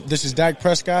This is Dak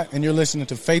Prescott, and you're listening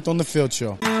to Faith on the Field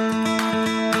Show.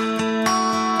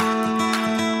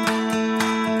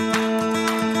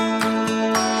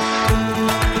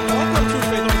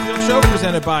 Show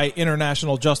presented by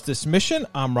International Justice Mission.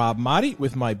 I'm Rob Motti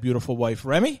with my beautiful wife,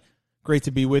 Remy. Great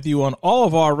to be with you on all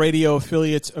of our radio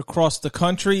affiliates across the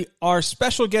country. Our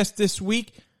special guest this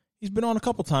week, he's been on a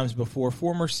couple times before,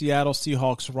 former Seattle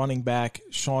Seahawks running back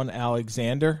Shaun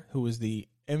Alexander, who was the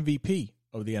MVP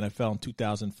of the NFL in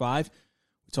 2005.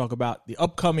 We talk about the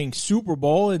upcoming Super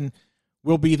Bowl, and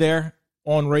we'll be there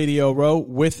on Radio Row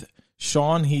with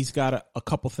Shaun. He's got a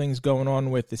couple things going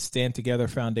on with the Stand Together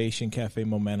Foundation, Cafe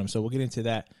Momentum, so we'll get into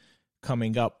that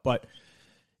coming up. But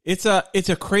it's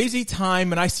a crazy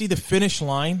time, and I see the finish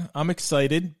line. I'm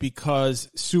excited because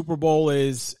Super Bowl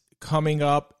is coming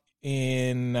up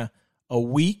in a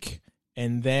week,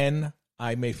 and then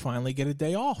I may finally get a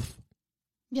day off.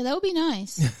 Yeah, that would be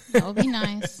nice. That would be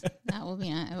nice. That would be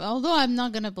nice. Although I'm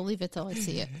not going to believe it till I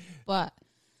see it. But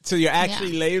so you're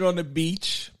actually laid on the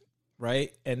beach,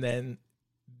 right? And then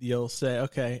you'll say,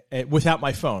 okay, without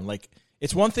my phone. Like,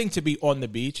 it's one thing to be on the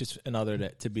beach. It's another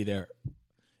to be there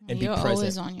and you're be present.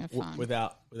 Always on your phone.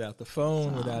 Without the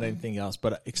phone, without anything else.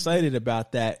 But excited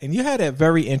about that. And you had a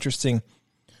very interesting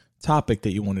topic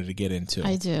that you wanted to get into.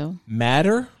 I do.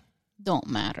 Matter? Don't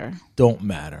matter. Don't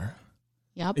matter.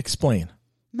 Yep. Explain.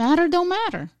 Matter, don't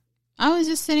matter. I was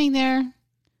just sitting there,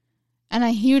 and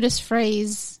I hear this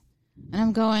phrase, and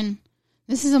I'm going,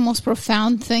 this is the most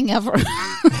profound thing ever.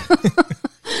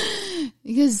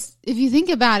 Because if you think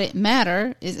about it,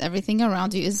 matter is everything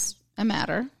around you is a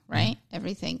matter, right?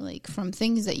 Everything, like from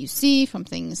things that you see, from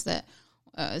things that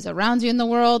is around you in the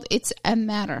world, it's a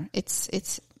matter. It's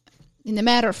in the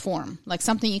matter form, like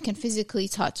something you can physically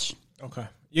touch. Okay.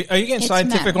 Are you getting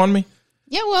scientific on me?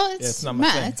 Yeah, well, it's not my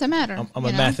thing. It's a matter. I'm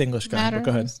a math English guy, but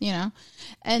go ahead. You know,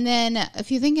 and then if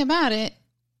you think about it,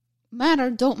 matter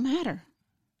don't matter.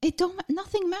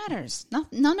 Nothing matters.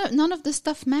 None of the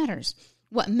stuff matters.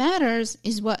 What matters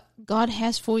is what God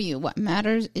has for you. What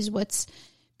matters is what's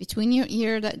between your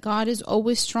ear that God is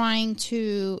always trying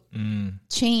to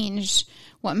change.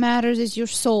 What matters is your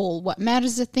soul. What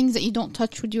matters is the things that you don't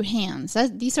touch with your hands.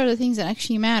 These are the things that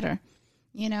actually matter.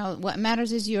 You know, what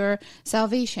matters is your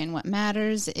salvation. What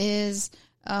matters is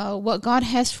what God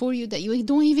has for you that you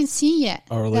don't even see yet.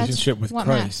 Our relationship with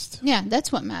Christ. Yeah, that's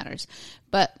what matters.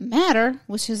 But matter,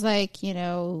 which is like, you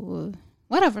know,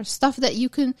 whatever, stuff that you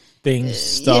can...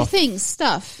 Stuff. Yeah, things,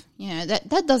 stuff. Yeah,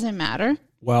 that doesn't matter.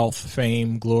 Wealth,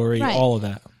 fame, glory, right. All of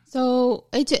that. So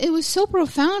it was so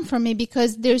profound for me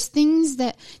because there's things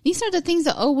that... These are the things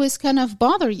that always kind of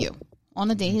bother you on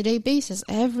a day-to-day basis.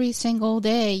 Every single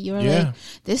day, you're like,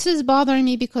 this is bothering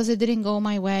me because it didn't go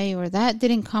my way, or that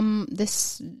didn't come,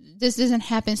 this doesn't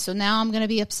happen, so now I'm going to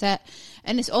be upset.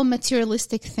 And it's all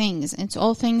materialistic things. It's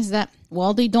all things that,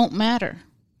 well, they don't matter.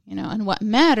 You know, and what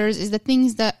matters is the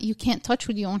things that you can't touch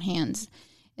with your own hands.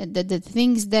 The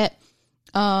things that,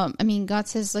 God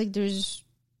says, like, there's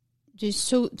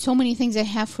so many things I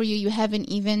have for you. You haven't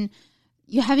even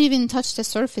touched the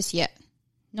surface yet.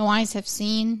 No eyes have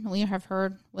seen, we have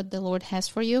heard what the Lord has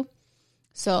for you.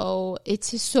 So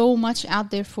it's so much out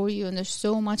there for you, and there's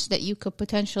so much that you could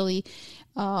potentially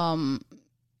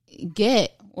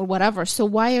get or whatever. So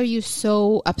why are you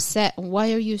so upset?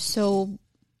 Why are you so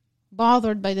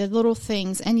bothered by the little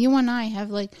things? And you and I have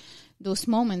like those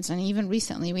moments, and even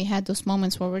recently we had those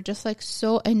moments where we're just like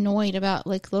so annoyed about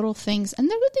like little things. And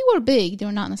they were big. They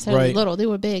were not necessarily little. They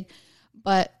were big.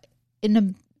 But in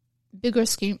the bigger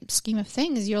scheme of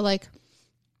things, you're like,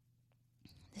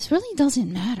 this really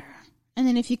doesn't matter. And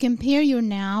then if you compare your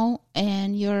now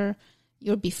and your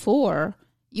before,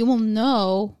 you will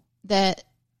know that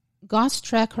God's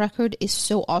track record is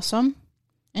so awesome,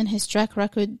 and his track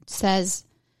record says,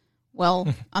 well,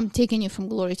 I'm taking you from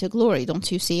glory to glory. Don't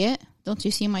you see it? Don't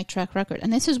you see my track record?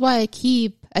 And this is why I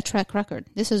keep a track record.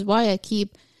 This is why I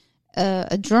keep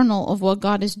a journal of what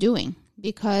God is doing.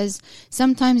 Because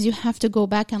sometimes you have to go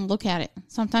back and look at it.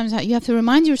 Sometimes you have to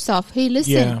remind yourself, hey,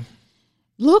 listen,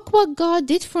 look what God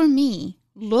did for me.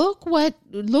 Look where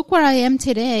I am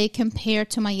today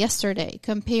compared to my yesterday,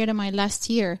 compared to my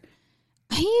last year.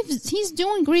 He's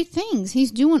doing great things. He's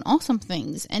doing awesome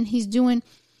things. And he's doing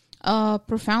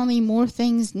profoundly more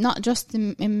things, not just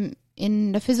in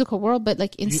the physical world, but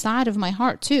like inside of my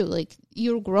heart too. Like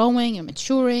you're growing, you're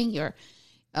maturing,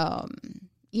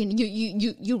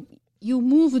 you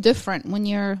move different when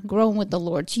you're growing with the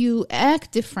Lord. You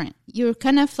act different. You're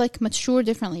kind of like mature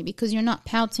differently because you're not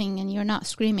pouting and you're not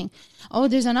screaming. Oh,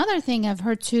 there's another thing I've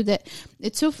heard too that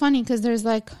it's so funny because there's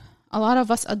like a lot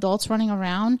of us adults running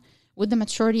around with the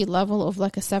maturity level of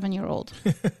like a 7-year-old.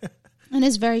 And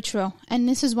it's very true. And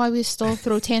this is why we still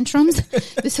throw tantrums.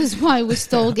 This is why we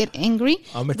still get angry.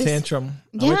 I'm a tantrum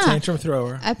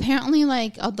thrower. Apparently,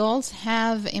 like, adults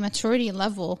have a maturity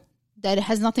level that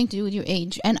has nothing to do with your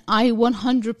age. And I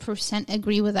 100%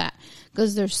 agree with that.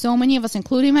 Because there's so many of us,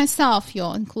 including myself,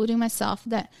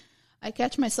 that I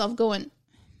catch myself going,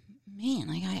 man,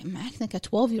 like, I'm acting like a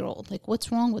 12-year-old. Like,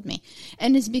 what's wrong with me?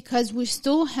 And it's because we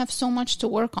still have so much to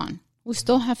work on. We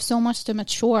still have so much to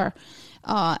mature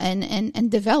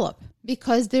and develop,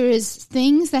 because there is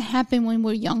things that happen when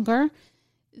we're younger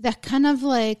that kind of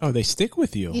like, they stick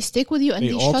with you. They stick with you, and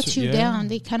they shut you down.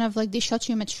 They kind of like, they shut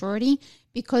your maturity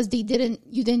because you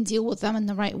didn't deal with them in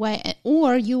the right way,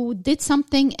 or you did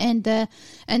something and the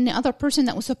other person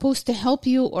that was supposed to help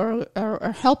you or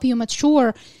help you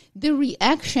mature, the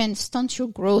reaction stunts your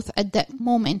growth at that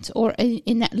moment or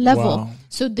in that level. Wow.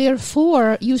 So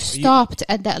therefore, you stopped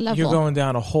at that level. You're going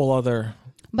down a whole other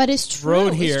but it's true.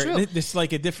 Road here. It's true. This is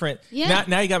like a different. Yeah.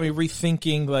 Now you got me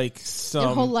rethinking like some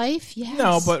your whole life. Yes.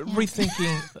 No, but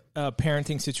rethinking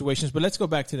parenting situations. But let's go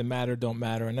back to the matter, don't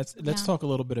matter, and let's talk a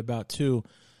little bit about too.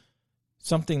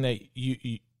 Something that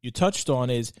you touched on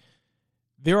is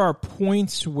there are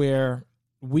points where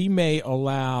we may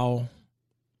allow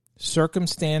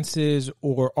circumstances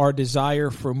or our desire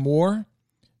for more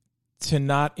to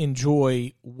not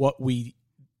enjoy what we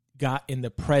got in the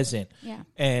present. Yeah.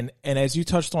 And as you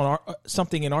touched on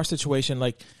something in our situation,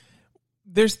 like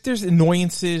there's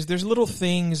annoyances, there's little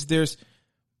things,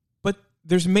 but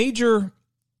there's major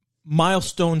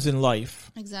milestones in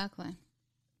life. Exactly.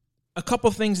 A couple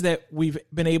of things that we've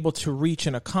been able to reach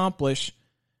and accomplish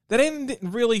that I didn't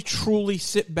really truly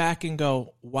sit back and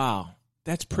go, wow,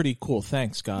 that's pretty cool.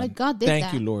 Thanks, God. Like God did Thank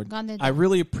that. you, Lord. God did that. I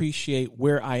really appreciate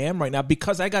where I am right now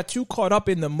because I got too caught up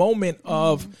in the moment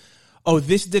of,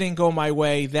 this didn't go my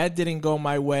way, that didn't go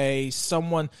my way.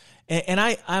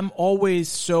 I'm always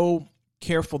so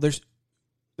careful. There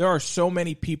are so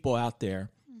many people out there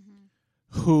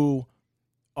who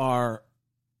are,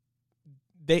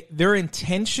 their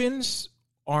intentions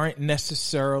aren't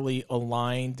necessarily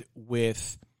aligned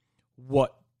with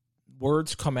what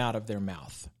words come out of their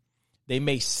mouth. They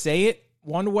may say it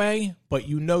one way, but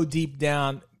deep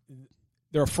down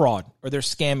they're a fraud or they're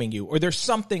scamming you or there's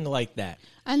something like that.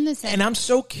 And I'm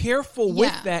so careful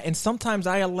with that. And sometimes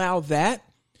I allow that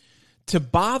to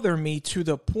bother me to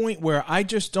the point where I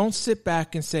just don't sit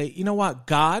back and say, you know what?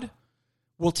 God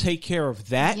will take care of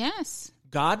that. Yes.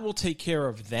 God will take care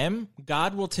of them.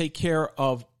 God will take care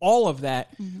of all of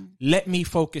that. Let me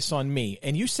focus on me.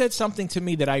 And you said something to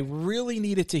me that I really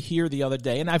needed to hear the other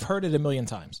day. And I've heard it a million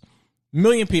times.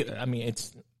 Million people. I mean,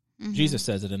 Jesus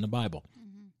says it in the Bible.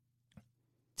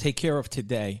 Take care of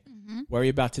today. Worry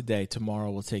about today.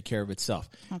 Tomorrow will take care of itself.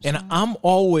 Absolutely. And I'm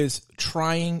always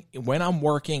trying, when I'm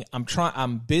working,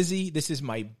 I'm busy. This is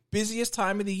my busiest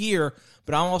time of the year,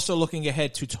 but I'm also looking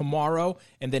ahead to tomorrow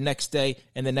and the next day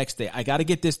and the next day. I got to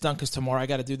get this done because tomorrow I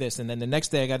got to do this. And then the next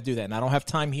day I got to do that. And I don't have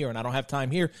time here and I don't have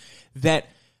time here. That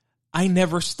I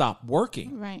never stop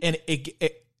working. Right. And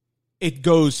it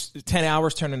goes 10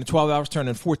 hours, turn into 12 hours, turn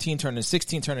into 14, turn into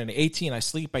 16, turn into 18. I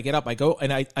sleep, I get up, I go,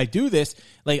 and I do this.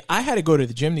 Like, I had to go to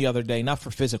the gym the other day, not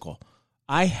for physical.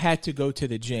 I had to go to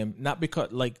the gym, not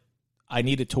because, like, I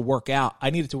needed to work out. I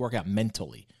needed to work out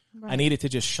mentally. Right. I needed to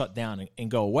just shut down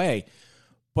and go away.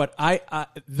 But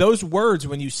those words,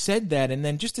 when you said that, and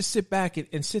then just to sit back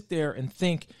and sit there and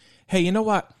think, hey, you know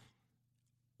what?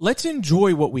 Let's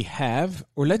enjoy what we have,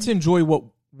 or let's enjoy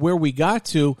where we got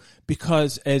to,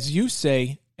 because as you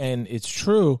say, and it's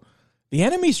true, the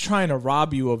enemy's trying to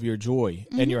rob you of your joy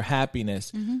and your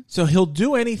happiness. So he'll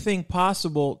do anything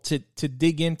possible to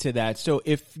dig into that. So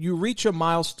if you reach a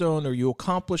milestone or you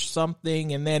accomplish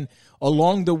something and then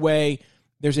along the way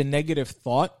there's a negative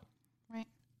thought, right,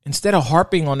 instead of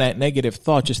harping on that negative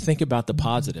thought, just think about the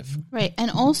positive. Right.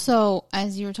 And also,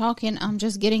 as you're talking, I'm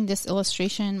just getting this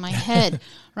illustration in my head,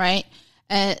 right?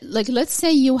 Like, let's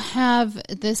say you have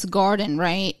this garden,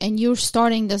 right? And you're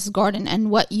starting this garden, and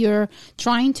what you're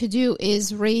trying to do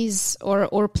is raise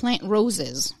or plant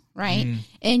roses, right?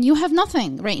 And you have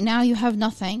nothing. Right now you have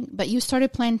nothing, but you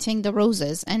started planting the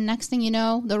roses, and next thing you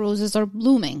know, the roses are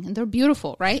blooming, and they're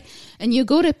beautiful, right? And you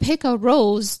go to pick a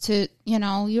rose to,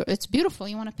 it's beautiful.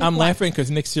 You want to pick I'm one. laughing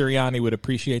because Nick Sirianni would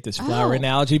appreciate this flower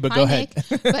analogy, but go ahead.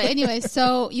 But anyway,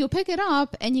 so you pick it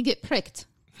up, and you get pricked,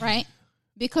 right?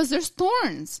 Because there's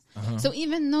thorns. So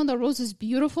even though the rose is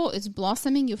beautiful, it's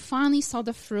blossoming, you finally saw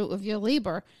the fruit of your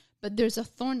labor, but there's a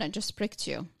thorn that just pricked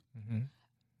you.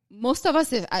 Most of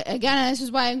us, this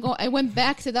is why I went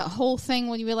back to that whole thing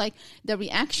when you were like, the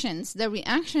reaction is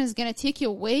going to take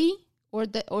you way, or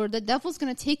the devil's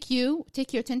going to take your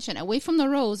attention away from the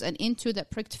rose and into the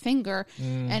pricked finger,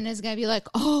 and it's going to be like,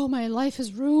 oh, my life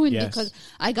is ruined because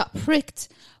I got pricked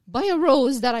by a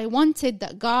rose that I wanted,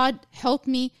 that God helped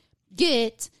me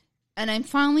get, and I'm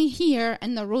finally here,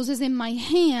 and the rose is in my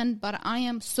hand, but I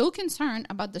am so concerned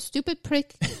about the stupid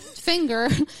pricked finger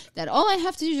that all I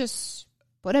have to do is just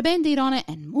put a Band-Aid on it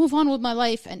and move on with my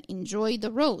life and enjoy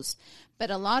the rose.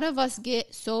 But a lot of us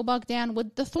get so bogged down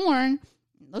with the thorn,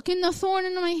 looking the thorn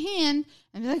in my hand,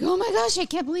 and be like, oh my gosh, I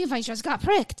can't believe I just got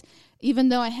pricked. Even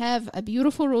though I have a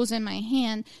beautiful rose in my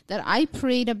hand that I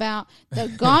prayed about,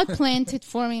 that God planted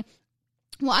for me.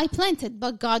 Well, I planted,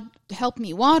 but God helped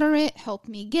me water it, helped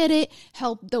me get it,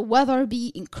 helped the weather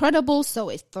be incredible so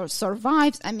it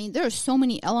survives. I mean, there are so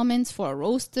many elements for a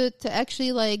rose to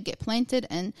actually like get planted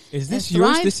and Is this and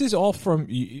yours? This is all from.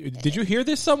 Did you hear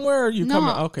this somewhere? Or you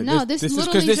No, okay? no, this this is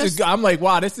because this just- is. I'm like,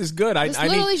 wow, this is good. I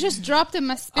literally need. just dropped in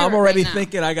my spirit. I'm already right now.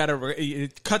 thinking I gotta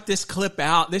cut this clip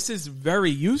out. This is very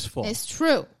useful. It's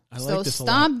true. I like So this a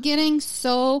stop lot. getting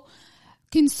so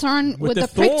concerned With with the the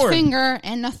pricked thorn. finger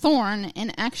and the thorn,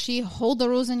 and actually hold the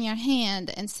rose in your hand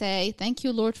and say, thank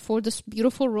you, Lord, for this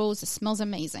beautiful rose. It smells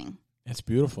amazing. It's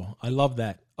beautiful. I love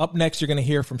that. Up next, you're going to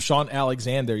hear from Sean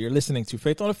Alexander. You're listening to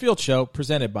Faith on the Field show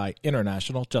presented by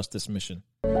International Justice Mission.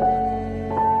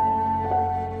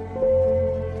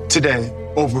 Today,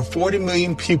 over 40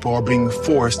 million people are being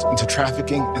forced into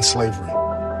trafficking and slavery.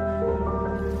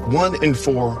 1 in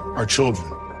 4 are children.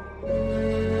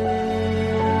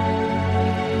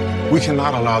 We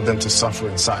cannot allow them to suffer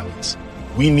in silence.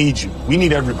 We need you. We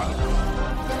need everybody.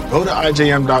 Go to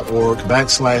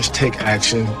ijm.org/take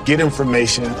action, get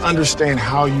information, understand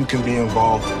how you can be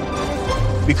involved.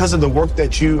 Because of the work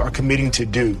that you are committing to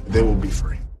do, they will be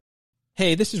free.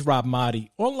 Hey, this is Rob Motti.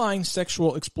 Online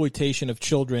sexual exploitation of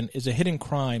children is a hidden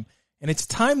crime, and it's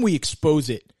time we expose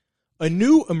it. A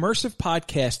new immersive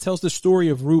podcast tells the story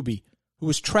of Ruby, who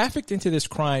was trafficked into this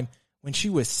crime when she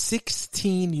was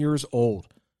 16 years old.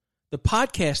 The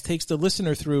podcast takes the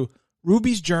listener through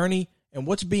Ruby's journey and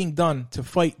what's being done to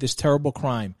fight this terrible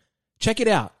crime. Check it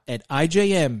out at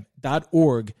ijm.org/Ruby.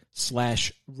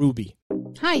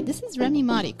 Hi, this is Remy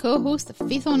Motti, co-host of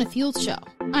Faith on the Field show.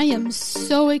 I am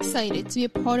so excited to be a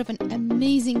part of an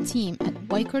amazing team at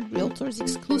Weichert Realtors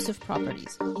exclusive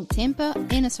properties in Tampa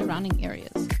and the surrounding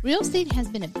areas. Real estate has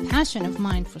been a passion of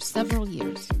mine for several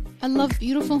years. I love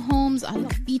beautiful homes. I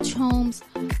love beach homes.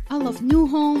 I love new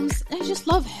homes. I just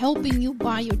love helping you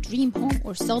buy your dream home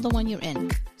or sell the one you're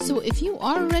in. So if you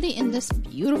are already in this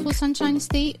beautiful sunshine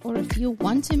state, or if you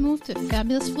want to move to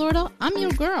fabulous Florida, I'm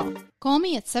your girl. Call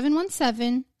me at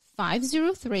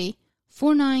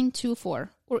 717-503-4924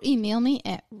 or email me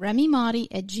at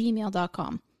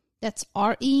remymaaddi@gmail.com. That's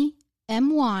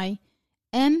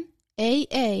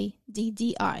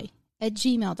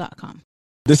REMYMAADDI@gmail.com.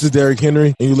 This is Derrick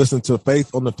Henry, and you listen to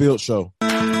Faith on the Field show.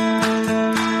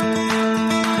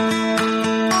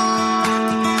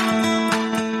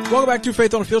 Welcome back to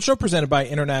Faith on the Field show presented by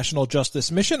International Justice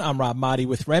Mission. I'm Rob Motti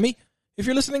with Remy. If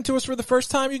you're listening to us for the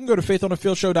first time, you can go to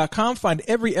faithonthefieldshow.com, find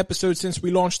every episode since we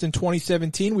launched in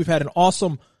 2017. We've had an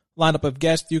awesome lineup of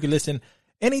guests. You can listen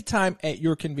anytime at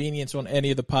your convenience on any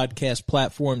of the podcast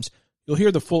platforms. You'll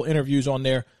hear the full interviews on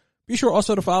there. Be sure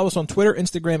also to follow us on Twitter,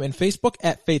 Instagram, and Facebook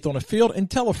at Faith on the Field,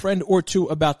 and tell a friend or two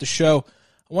about the show.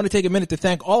 I want to take a minute to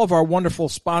thank all of our wonderful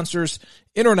sponsors,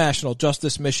 International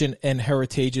Justice Mission and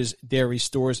Heritage's Dairy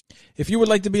Stores. If you would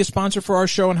like to be a sponsor for our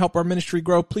show and help our ministry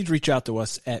grow, please reach out to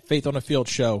us at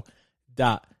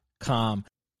faithonthefieldshow.com.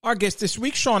 Our guest this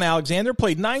week, Sean Alexander,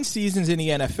 played 9 seasons in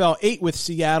the NFL, 8 with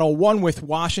Seattle, 1 with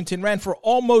Washington, ran for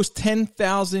almost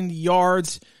 10,000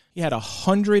 yards. He had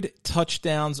 100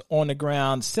 touchdowns on the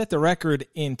ground, set the record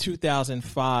in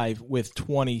 2005 with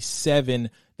 27.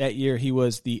 That year, he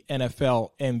was the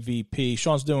NFL MVP.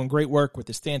 Sean's doing great work with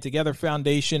the Stand Together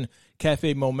Foundation,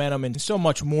 Cafe Momentum, and so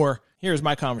much more. Here's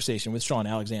my conversation with Sean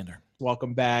Alexander.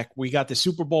 Welcome back. We got the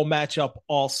Super Bowl matchup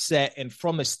all set. And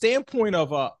from the standpoint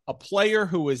of a player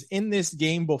who was in this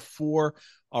game before,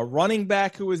 a running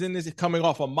back who was in this, coming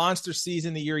off a monster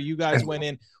season the year you guys went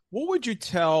in, what would you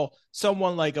tell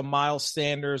someone like a Miles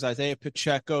Sanders, Isaiah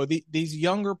Pacheco, these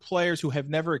younger players who have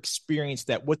never experienced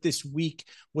that, what this week,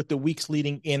 what the weeks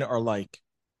leading in are like?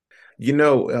 You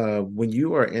know, when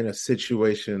you are in a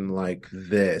situation like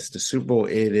this, the Super Bowl,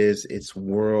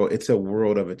 it's a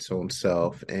world of its own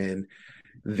self. And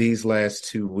these last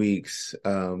 2 weeks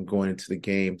going into the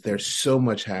game, there's so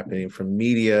much happening from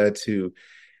media to,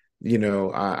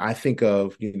 I think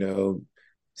of,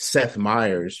 Seth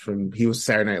Meyers he was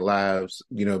Saturday Night Live's,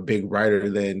 big writer,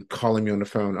 then calling me on the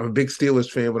phone. I'm a big Steelers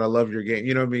fan, but I love your game.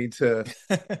 You know what I mean? To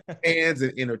fans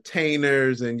and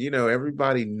entertainers, and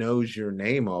everybody knows your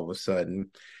name all of a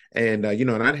sudden. And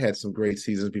and I'd had some great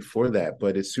seasons before that,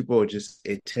 but it's Super Bowl,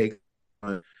 it takes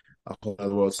on a whole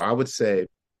other world. So I would say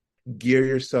gear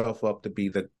yourself up to be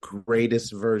the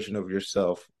greatest version of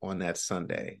yourself on that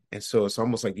Sunday. And so it's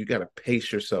almost like you got to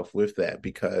pace yourself with that,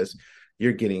 because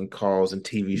you're getting calls and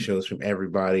TV shows from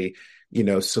everybody,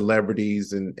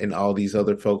 celebrities and all these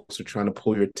other folks are trying to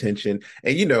pull your attention.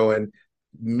 And, and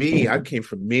me, I came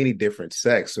from many different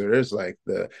sects. So there's like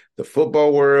the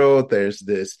football world, there's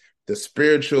the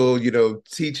spiritual,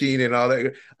 teaching and all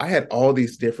that. I had all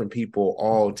these different people,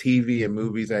 all TV and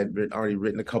movies. I had already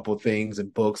written a couple of things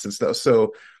and books and stuff.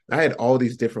 So I had all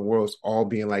these different worlds all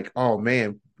being like, oh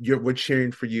man, we're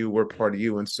cheering for you. We're part of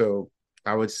you. And so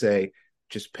I would say,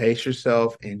 just pace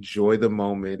yourself, enjoy the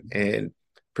moment, and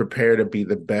prepare to be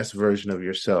the best version of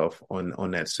yourself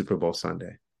on that Super Bowl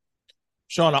Sunday.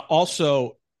 Sean,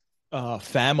 also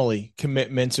family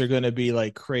commitments are going to be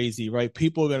like crazy, right?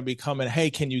 People are going to be coming, hey,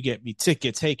 can you get me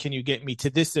tickets? Hey, can you get me to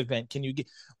this event? Can you get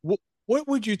what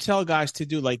would you tell guys to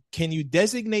do? Like, can you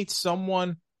designate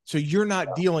someone so you're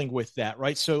not dealing with that,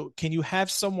 right? So can you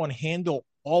have someone handle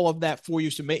all of that for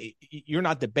you? So you're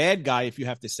not the bad guy if you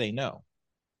have to say no.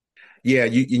 Yeah,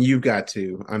 you've got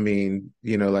to. I mean,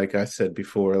 like I said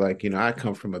before, I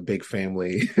come from a big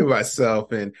family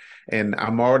myself, and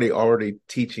I'm already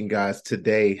teaching guys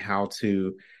today how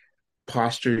to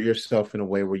posture yourself in a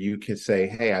way where you can say,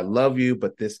 hey, I love you,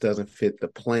 but this doesn't fit the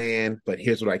plan, but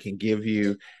here's what I can give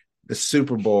you. The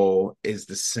Super Bowl is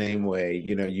the same way.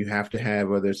 You have to have,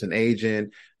 whether it's an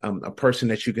agent, a person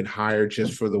that you can hire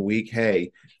just for the week.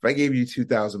 Hey, if I gave you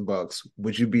 $2,000,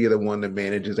 would you be the one that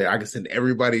manages it? I can send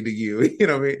everybody to you. You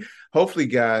know what I mean? Hopefully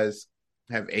guys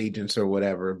have agents or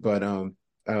whatever, but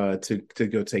to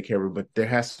go take care of it. But there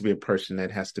has to be a person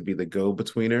that has to be the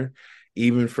go-betweener,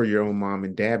 even for your own mom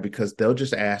and dad, because they'll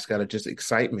just ask out of just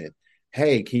excitement.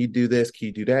 Hey, can you do this? Can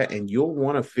you do that? And you'll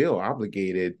want to feel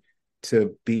obligated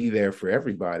to be there for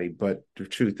everybody. But the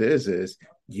truth is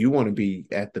you want to be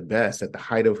at the best, at the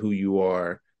height of who you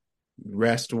are,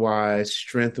 rest wise,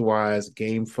 strength wise,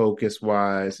 game focus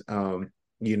wise,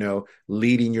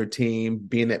 leading your team,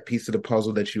 being that piece of the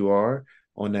puzzle that you are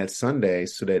on that Sunday,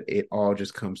 so that it all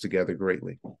just comes together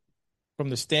greatly. From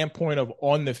the standpoint of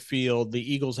on the field,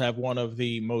 the Eagles have one of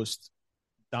the most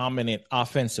dominant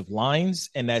offensive lines,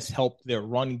 and that's helped their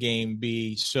run game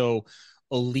be so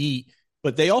elite.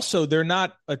 But they're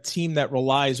not a team that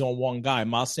relies on one guy.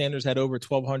 Miles Sanders had over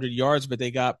 1,200 yards, but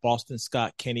they got Boston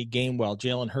Scott, Kenny Gainwell.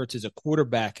 Jalen Hurts as a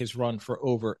quarterback has run for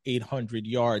over 800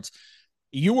 yards.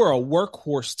 You are a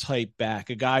workhorse type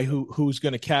back, a guy who's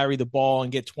going to carry the ball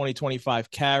and get 20, 25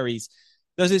 carries.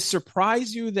 Does it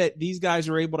surprise you that these guys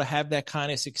are able to have that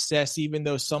kind of success, even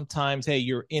though sometimes, hey,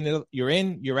 you're in,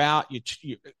 you're out,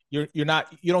 you're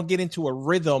not, you don't get into a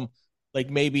rhythm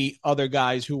like maybe other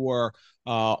guys who are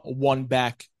one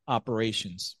back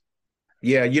operations?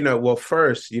 Yeah, well,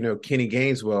 first, Kenny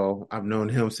Gainwell, I've known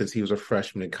him since he was a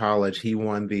freshman in college. He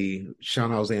won the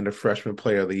Sean Alexander Freshman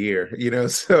Player of the Year,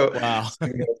 so, wow.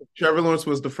 Trevor Lawrence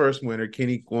was the first winner.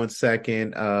 Kenny won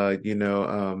second.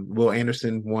 Will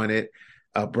Anderson won it.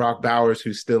 Brock Bowers,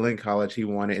 who's still in college, he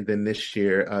won it. And then this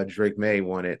year, Drake May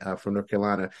won it from North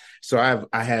Carolina. So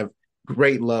I have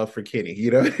great love for Kenny,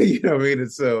 you know what I mean?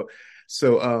 And so,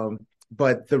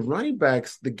 but the running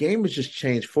backs, the game has just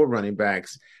changed for running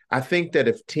backs. I think that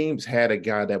if teams had a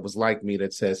guy that was like me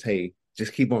that says, hey,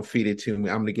 just keep on feeding to me,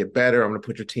 I'm going to get better. I'm going to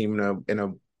put your team in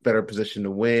a better position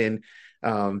to win.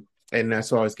 And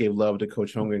that's why I always gave love to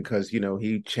Coach Holmgren, because,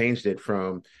 he changed it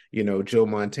from, Joe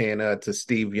Montana to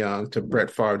Steve Young to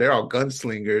Brett Favre. They're all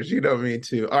gunslingers, you know what I mean,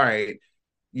 to, all right,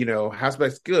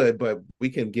 Houseback's good, but we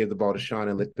can give the ball to Sean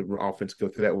and let the offense go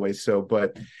through that way. So,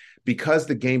 but because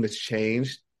the game has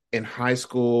changed in high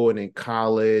school and in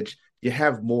college, you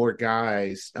have more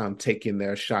guys taking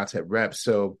their shots at reps.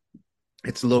 So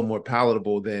it's a little more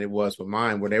palatable than it was with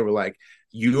mine, where they were like,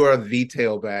 you are the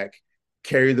tailback,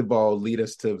 carry the ball, lead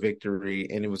us to victory.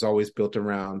 And it was always built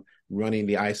around running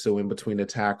the ISO in between the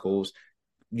tackles,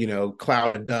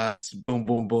 cloud and dust, boom,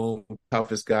 boom, boom,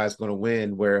 toughest guy's going to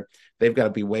win, where they've got to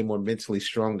be way more mentally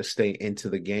strong to stay into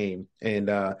the game.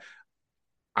 And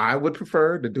I would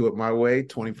prefer to do it my way,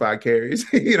 25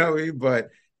 carries, you know what I mean?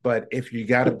 But if you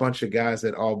got a bunch of guys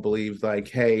that all believe like,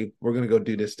 hey, we're going to go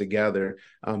do this together,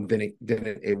 then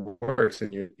it works,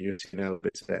 and you're seeing out of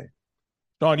it today.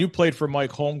 Don, you played for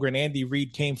Mike Holmgren. Andy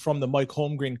Reid came from the Mike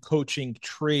Holmgren coaching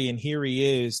tree, and here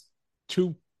he is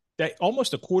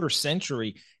almost a quarter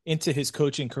century into his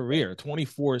coaching career,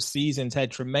 24 seasons,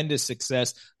 had tremendous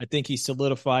success. I think he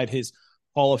solidified his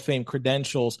Hall of Fame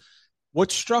credentials.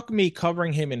 What struck me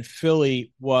covering him in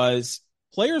Philly was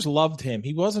players loved him.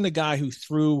 He wasn't a guy who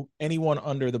threw anyone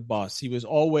under the bus. He was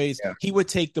always, he would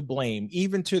take the blame,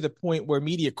 even to the point where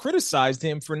media criticized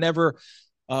him for never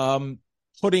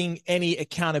putting any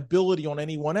accountability on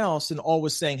anyone else and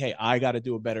always saying, hey, I got to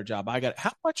do a better job.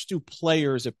 How much do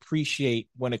players appreciate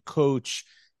when a coach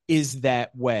is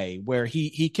that way, where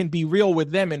he can be real with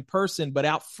them in person, but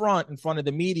out front, in front of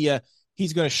the media,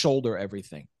 he's going to shoulder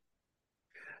everything?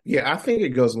 Yeah, I think it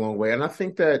goes a long way. And I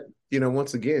think that,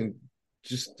 once again,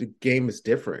 just the game is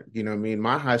different. I mean,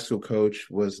 my high school coach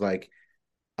was like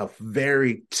a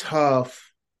very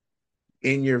tough,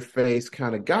 in your face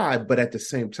kind of guy, but at the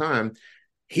same time,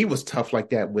 he was tough like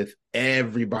that with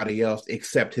everybody else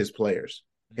except his players.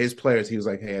 His players, he was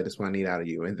like, hey, this is what I need out of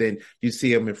you. And then you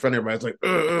see him in front of everybody, it's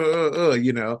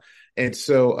like, And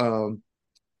so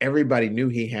everybody knew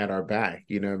he had our back,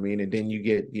 you know what I mean? And then you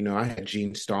get, I had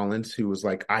Gene Stallings, who was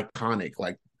like iconic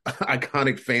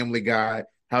family guy.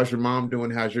 How's your mom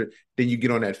doing? Then you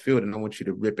get on that field and I want you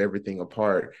to rip everything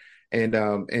apart.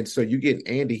 And so you get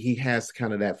Andy, he has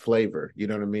kind of that flavor, you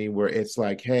know what I mean? Where it's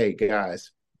like, hey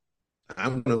guys,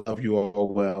 I'm going to love you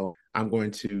all well. I'm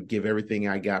going to give everything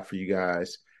I got for you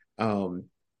guys.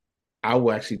 I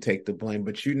will actually take the blame,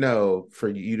 but for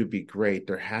you to be great,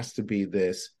 there has to be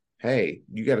this, hey,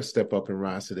 you got to step up and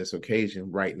rise to this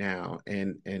occasion right now.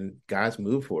 And guys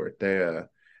move for it.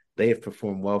 They have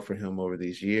performed well for him over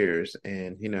these years,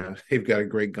 and they've got a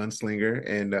great gunslinger,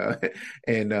 and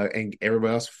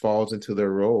everybody else falls into their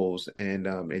roles, and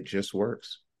it just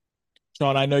works.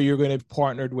 Sean, I know you're going to have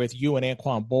partnered with you and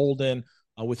Anquan Bolden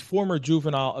with former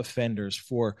juvenile offenders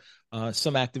for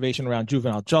some activation around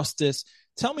juvenile justice.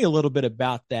 Tell me a little bit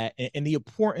about that and the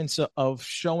importance of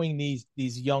showing these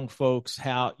young folks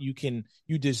how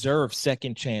you deserve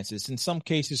second chances, in some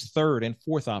cases third and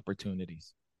fourth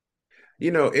opportunities.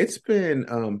 It's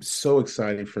been so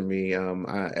exciting for me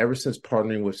ever since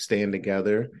partnering with Stand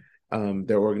Together,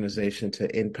 their organization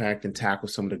to impact and tackle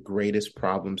some of the greatest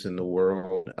problems in the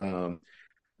world,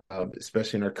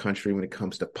 especially in our country when it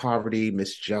comes to poverty,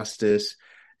 misjustice.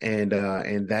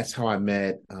 And that's how I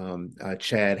met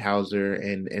Chad Hauser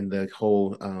and the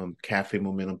whole Cafe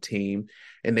Momentum team.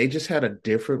 And they just had a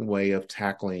different way of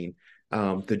tackling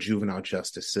the juvenile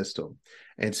justice system.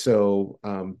 And so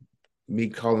me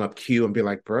calling up Q and be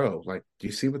like, bro, like, do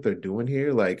you see what they're doing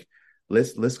here? Like,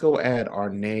 let's go add our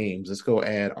names. Let's go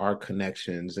add our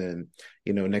connections. And,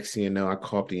 next thing you know, I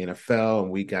called up the NFL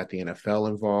and we got the NFL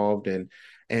involved,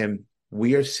 and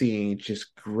we are seeing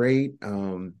just great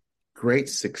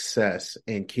success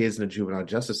in kids in the juvenile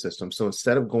justice system. So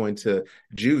instead of going to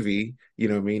juvie,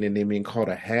 and then being called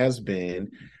a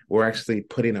has-been, we're actually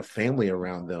putting a family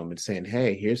around them and saying,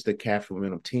 hey, here's the Cafe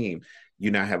Momentum team. You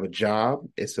now have a job.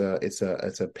 It's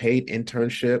a paid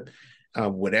internship.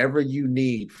 Whatever you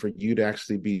need for you to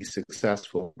actually be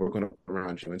successful, we're going to put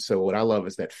around you. And so what I love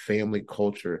is that family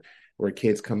culture where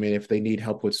kids come in. If they need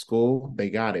help with school,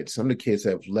 they got it. Some of the kids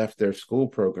have left their school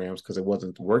programs because it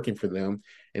wasn't working for them,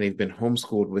 and they've been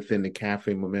homeschooled within the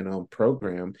Cafe Momentum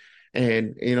program.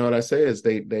 And what I say is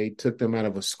they took them out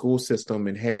of a school system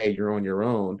and, hey, you're on your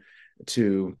own,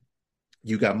 to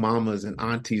you got mamas and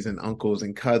aunties and uncles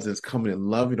and cousins coming and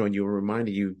loving on you and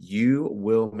reminding you, you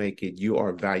will make it. You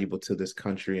are valuable to this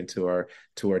country and to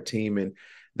our team. And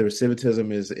the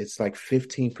recidivism it's like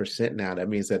 15% now. That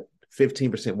means that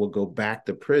 15% will go back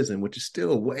to prison, which is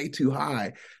still way too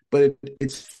high, but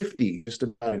it's 50 just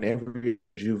about in every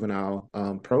juvenile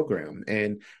program.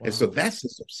 And so that's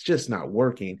just not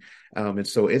working. And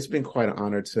so it's been quite an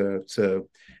honor to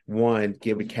one,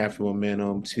 give a Cafe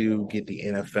Momentum, two, get the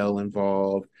NFL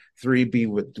involved, three, be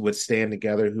with Stand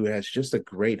Together, who has just a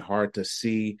great heart to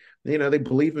see, they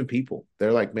believe in people.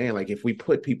 They're like, man, like if we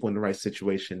put people in the right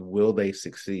situation, will they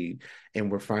succeed? And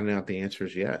we're finding out the answer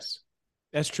is yes.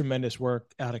 That's tremendous work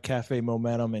out of Cafe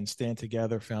Momentum and Stand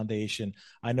Together Foundation.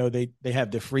 I know they have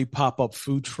the free pop-up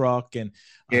food truck and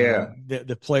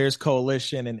the Players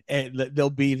Coalition, and they'll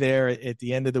be there at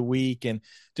the end of the week. And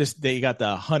just they got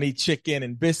the honey chicken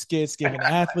and biscuits giving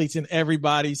athletes and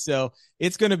everybody. So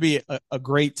it's going to be a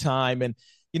great time. And,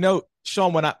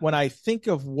 Sean, when I think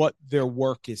of what their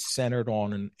work is centered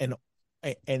on and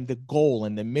the goal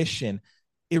and the mission,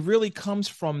 it really comes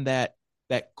from that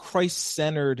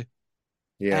Christ-centered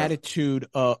attitude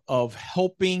of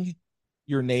helping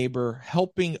your neighbor,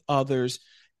 helping others,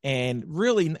 and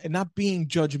really not being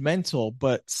judgmental,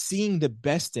 but seeing the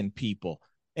best in people.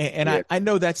 And I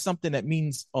know that's something that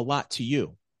means a lot to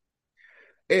you.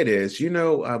 It is.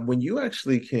 When you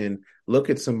actually can look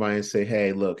at somebody and say,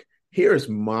 hey, look, here's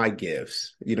my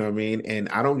gifts, you know what I mean? And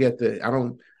I don't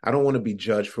want to be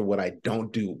judged for what I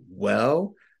don't do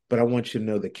well, but I want you to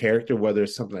know the character, whether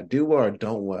it's something I do well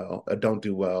or don't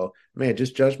do well. Man,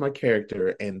 just judge my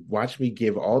character and watch me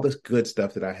give all this good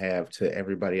stuff that I have to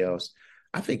everybody else.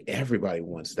 I think everybody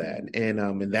wants that.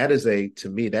 And that is to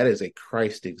me, that is a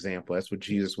Christ example. That's what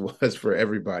Jesus was for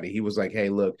everybody. He was like, hey,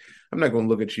 look, I'm not going to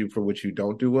look at you for what you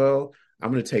don't do well.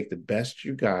 I'm going to take the best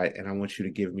you got, and I want you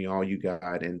to give me all you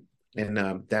got. And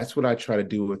that's what I try to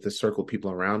do with the circle of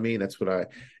people around me. That's what I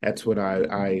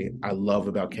love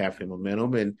about Cafe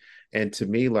Momentum. And to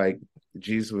me, like,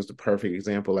 Jesus was the perfect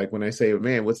example. Like, when I say,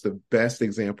 man, what's the best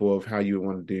example of how you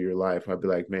want to do your life? I'd be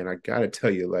like, man, I got to tell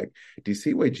you, like, do you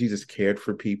see the way Jesus cared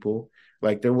for people?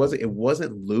 Like, it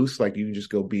wasn't loose, like you can just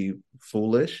go be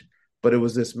foolish, but it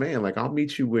was this, man, like, I'll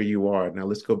meet you where you are. Now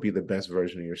let's go be the best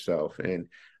version of yourself. And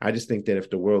I just think that if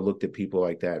the world looked at people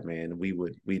like that, man,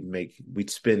 we'd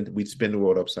spin the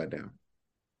world upside down.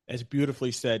 As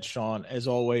beautifully said, Sean. As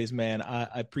always, man, I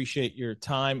appreciate your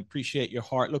time, appreciate your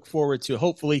heart. Look forward to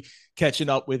hopefully catching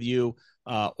up with you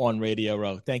on Radio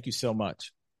Row. Thank you so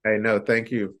much. Hey, no, thank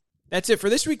you. That's it for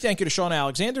this week. Thank you to Sean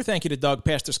Alexander. Thank you to Doug,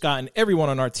 Pastor Scott, and everyone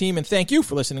on our team. And thank you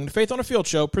for listening to Faith on the Field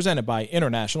Show, presented by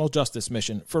International Justice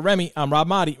Mission. For Remy, I'm Rob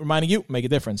Motti, reminding you, make a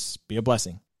difference. Be a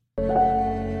blessing.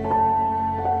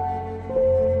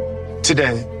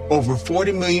 Today, over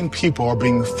 40 million people are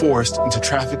being forced into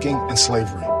trafficking and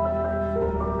slavery.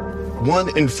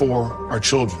 1 in 4 are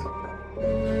children.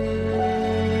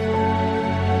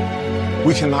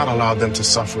 We cannot allow them to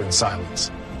suffer in silence.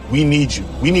 We need you.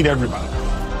 We need everybody.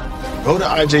 Go to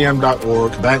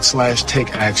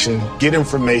ijm.org/take action, get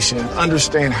information,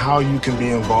 understand how you can be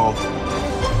involved.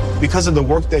 Because of the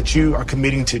work that you are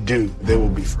committing to do, they will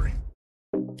be free.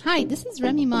 Hi, this is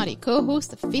Remy Motti,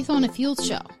 co-host of Faith on the Field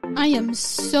Show. I am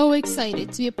so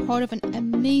excited to be a part of an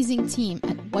amazing team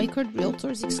at Weichert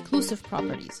Realtors exclusive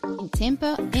properties in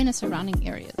Tampa and the surrounding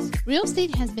areas. Real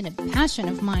estate has been a passion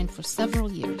of mine for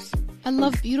several years. I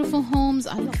love beautiful homes,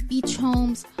 I love beach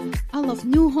homes, I love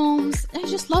new homes, I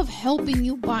just love helping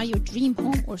you buy your dream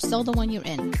home or sell the one you're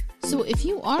in. So if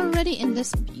you are already in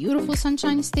this beautiful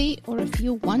sunshine state, or if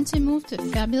you want to move to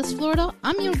fabulous Florida,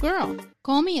 I'm your girl.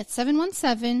 Call me at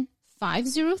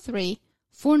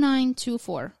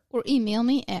 717-503-4924 or email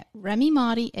me at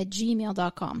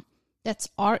remymaaddi@gmail.com. That's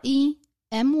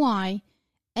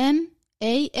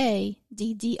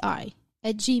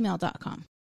REMYMAADDI@gmail.com.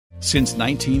 Since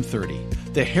 1930,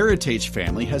 the Heritage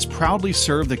family has proudly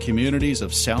served the communities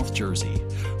of South Jersey.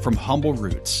 From humble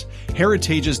roots,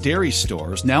 Heritage's dairy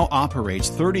stores now operates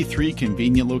 33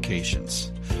 convenient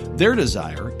locations. Their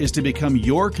desire is to become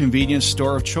your convenience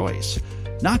store of choice,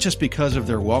 not just because of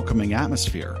their welcoming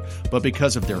atmosphere, but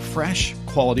because of their fresh,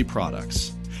 quality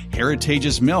products.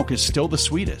 Heritage's milk is still the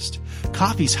sweetest,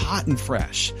 coffee's hot and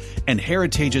fresh, and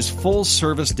Heritage's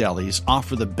full-service delis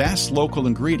offer the best local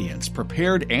ingredients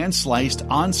prepared and sliced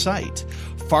on-site,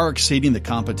 far exceeding the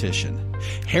competition.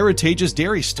 Heritage's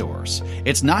dairy stores.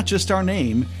 It's not just our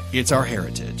name, it's our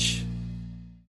heritage.